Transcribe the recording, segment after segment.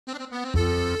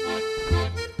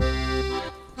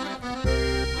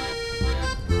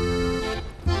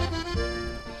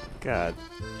God.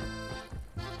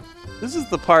 This is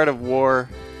the part of war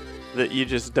that you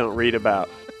just don't read about.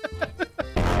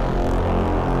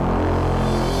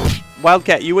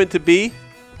 Wildcat, you went to B?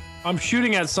 I'm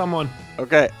shooting at someone.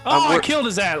 Okay. Oh, I killed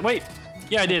his ass. Wait.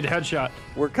 Yeah, I did. Headshot.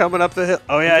 We're coming up the hill.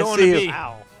 Oh, yeah, I see you.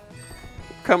 Ow.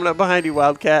 Coming up behind you,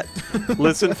 Wildcat.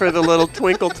 Listen for the little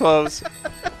twinkle toes.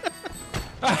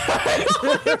 I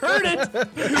heard it.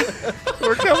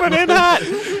 We're coming in hot.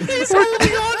 He's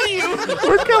holding on to you.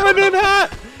 We're coming in hot.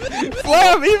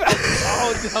 Flam, even.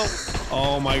 Oh, no.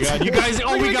 Oh, my God. You guys,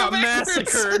 we got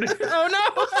massacred. Oh,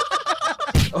 no.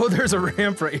 Oh, there's a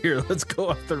ramp right here. Let's go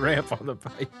up the ramp on the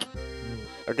bike.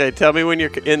 Okay, tell me when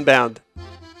you're inbound.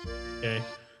 Okay.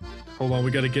 Hold on,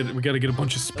 we gotta get a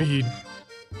bunch of speed.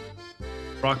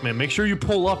 Rockman, make sure you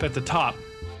pull up at the top.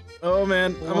 Oh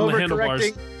man, I'm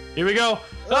overcorrecting. Here we go.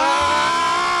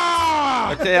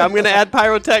 Ah! Okay, I'm gonna add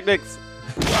pyrotechnics.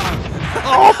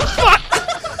 Oh fuck!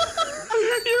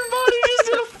 Your body just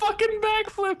did a fucking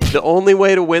backflip. The only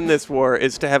way to win this war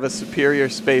is to have a superior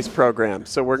space program.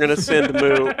 So we're gonna send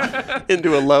Moo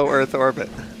into a low Earth orbit.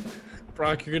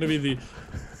 Brock, you're gonna be the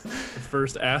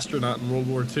first astronaut in World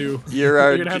War II.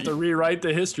 You're gonna have to rewrite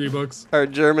the history books. Our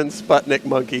German Sputnik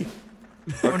monkey.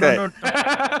 Okay. Oh,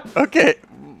 no. Okay,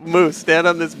 Moo, stand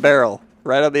on this barrel.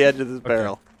 Right on the edge of this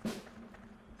barrel.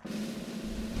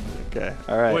 Okay,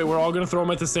 alright. Wait, we're all gonna throw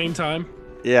them at the same time?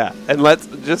 Yeah, and let's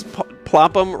just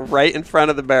plop them right in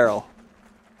front of the barrel.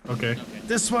 Okay.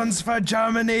 This one's for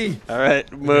Germany.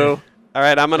 Alright, Moo.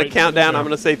 Alright, I'm gonna count down. I'm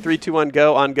gonna say 3, 2, 1,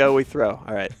 go. On go, we throw.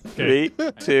 Alright. Okay.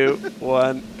 3, 2,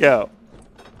 1, go.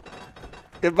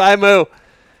 Goodbye, Moo.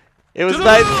 It was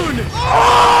nice.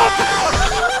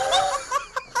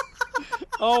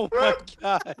 Oh my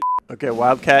God. Okay,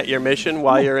 Wildcat, your mission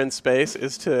while you're in space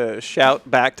is to shout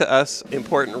back to us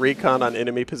important recon on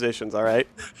enemy positions, alright?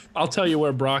 I'll tell you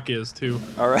where Brock is, too.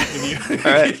 Alright.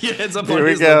 Alright. Yeah, heads up on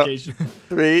his go. location.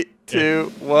 3,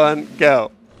 2, 1,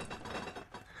 go.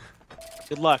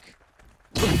 Good luck.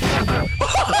 Oh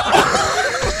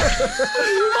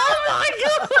my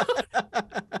God!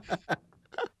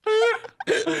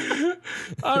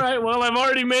 Alright, well, I've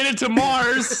already made it to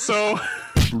Mars, so...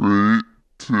 3,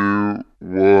 2,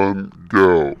 1,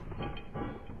 go.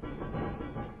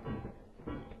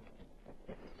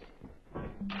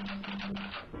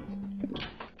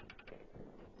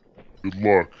 Good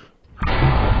luck.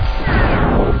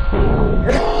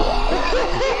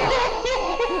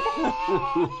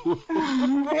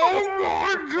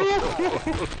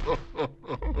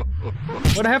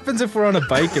 What happens if we're on a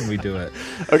bike and we do it?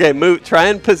 Okay, Moo, try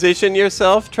and position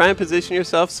yourself. Try and position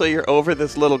yourself so you're over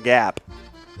this little gap.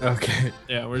 Okay.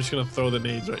 Yeah, we're just gonna throw the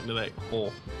nades right into that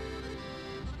hole.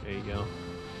 There you go.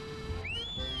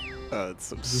 Oh, it's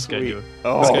some This guy sweet. do it.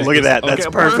 Oh, This guy's look at that. okay, That's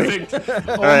perfect. Oh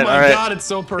right, my all right. God, it's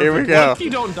so perfect. Here we go. What if you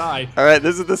don't die? All right,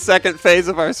 this is the second phase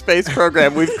of our space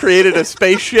program. We've created a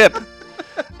spaceship. All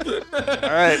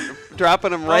right,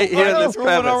 dropping them right here in this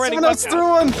crevice. Someone else threw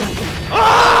one.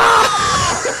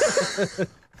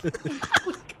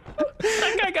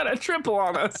 That guy got a triple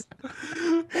on us.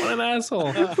 What an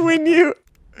asshole. When you...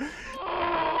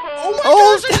 Oh my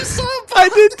gosh, I just saw him. I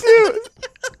did too.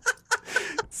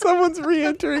 Someone's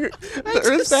re-entering the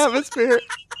Earth's atmosphere.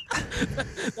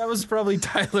 That was probably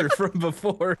Tyler from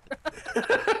before.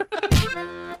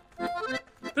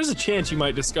 There's a chance you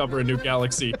might discover a new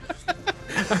galaxy.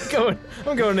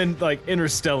 I'm going in like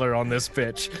interstellar on this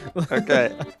pitch.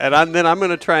 Okay, and then I'm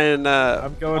gonna try and I'm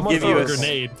I'm give gonna you throw a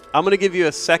grenade. I'm gonna give you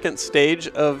a second stage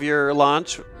of your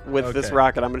launch with this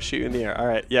rocket. I'm gonna shoot you in the air. All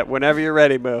right, yeah. Whenever you're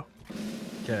ready, Moo.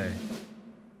 Okay.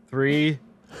 3,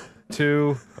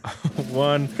 2,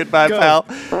 1. Goodbye, go. pal.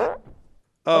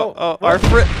 Our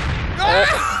friend.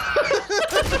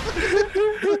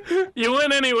 You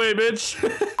win anyway, bitch.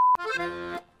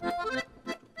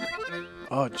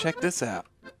 Oh, check this out.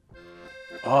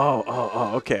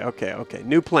 Oh, okay.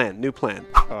 New plan.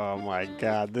 Oh my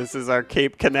God, this is our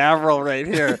Cape Canaveral right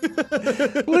here.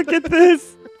 Look at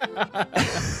this.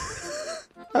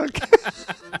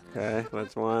 Okay,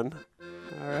 that's one.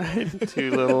 All right,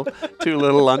 two little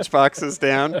lunch boxes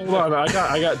down. Hold on,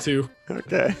 I got two.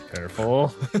 Okay.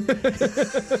 Careful.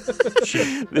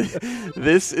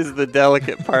 This is the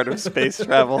delicate part of space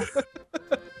travel.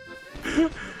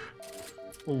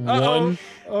 One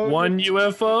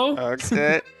UFO.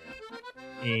 Okay.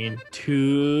 And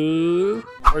 2.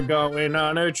 We're going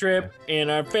on a trip in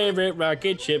our favorite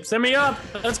rocket ship. Send me up.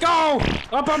 Let's go.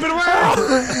 Up and away.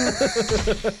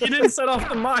 You didn't set off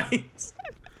the mines.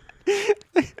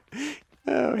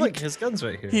 Oh, Look, his gun's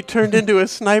right here. he turned into a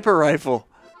sniper rifle.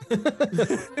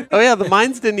 Oh yeah, the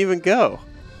mines didn't even go.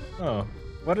 Oh.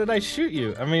 What did I shoot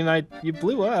you? I mean, you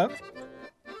blew up.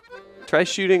 Try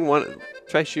shooting one.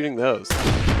 Try shooting those.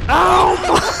 Ow!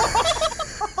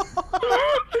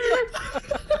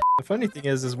 The funny thing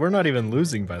is we're not even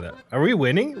losing by that. Are we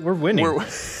winning? We're winning.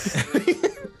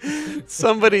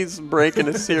 Somebody's breaking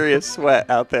a serious sweat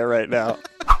out there right now.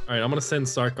 All right, I'm gonna send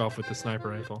Sark off with the sniper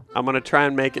rifle. I'm gonna try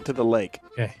and make it to the lake.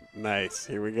 Okay. Nice.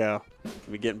 Here we go.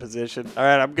 Can we get in position? All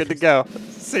right, I'm good to go.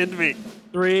 Send me.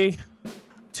 3,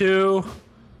 2,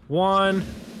 1.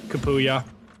 Kapuya.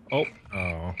 Oh.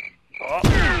 Oh.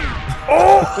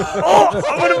 Oh!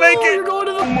 I'm gonna make it. You're going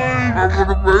to the. I'm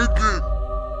gonna make it.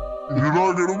 You're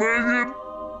not gonna make it.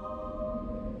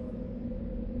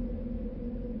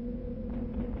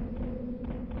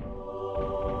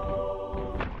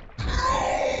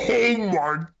 Oh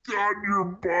my god, your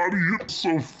body hit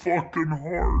so fucking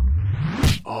hard.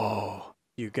 Oh,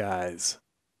 you guys.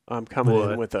 I'm coming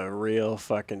in with a real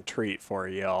fucking treat for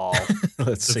y'all.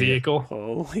 Let's The see. vehicle.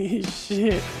 Holy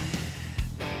shit.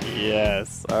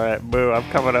 Yes. All right, Boo, I'm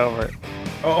coming over.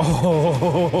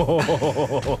 Oh.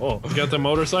 You got the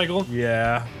motorcycle?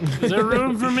 Yeah. Is there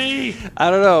room for me? I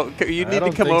don't know. You need to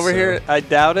don't come think over so. here. I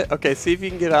doubt it. Okay, see if you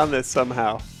can get on this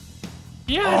somehow.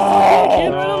 Yeah, I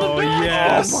can't right on the back.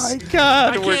 yes. Oh my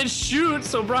god. I can't shoot,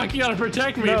 so Brock, you gotta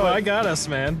protect me. No, but- I got us,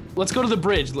 man. Let's go to the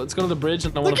bridge. Let's go to the bridge,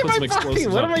 and I want Look to at put my some body.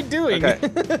 explosives What up. am I doing? Okay.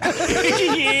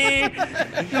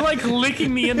 You're like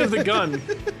licking the end of the gun.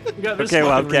 We got this Okay,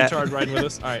 fucking Wildcat. retard riding with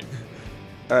us. All right.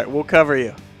 All right, we'll cover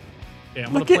you. Okay,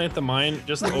 I'm gonna Look at- plant the mine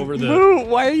just over the. Boo,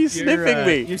 why are you sniffing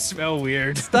me? You smell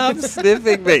weird. Stop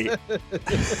sniffing me.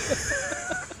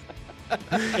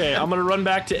 Okay, I'm gonna run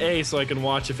back to A so I can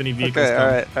watch if any vehicles Okay, come.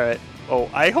 all right, all right. Oh,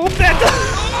 I hope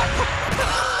that.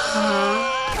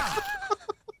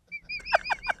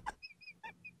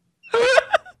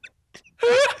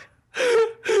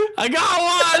 I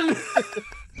got one.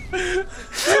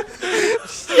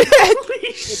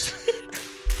 Holy shit.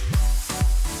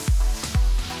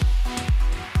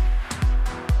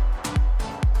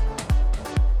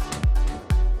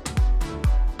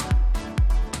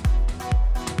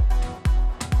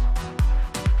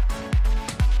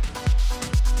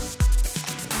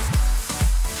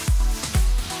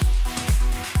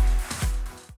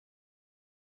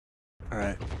 All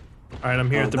right. All right,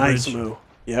 I'm here at the nice bridge. move.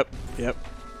 Yep, yep.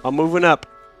 I'm moving up.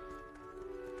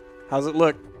 How's it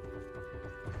look?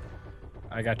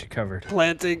 I got you covered.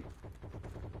 Planting.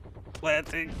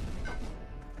 Planting.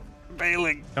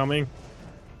 Bailing. Coming.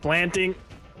 Planting.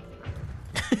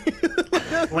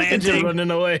 You're Planting.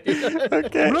 running away.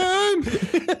 Okay. Run!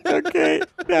 Okay.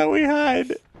 Now we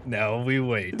hide. No, we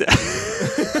wait.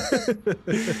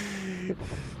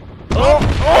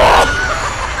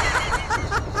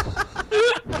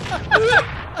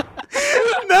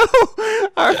 No!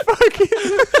 Our fucking.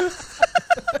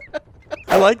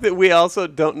 I like that we also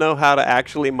don't know how to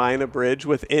actually mine a bridge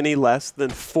with any less than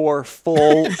 4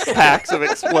 full packs of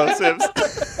explosives.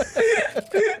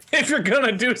 If you're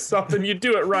gonna do something, you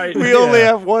do it right. We only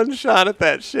have one shot at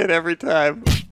that shit every time.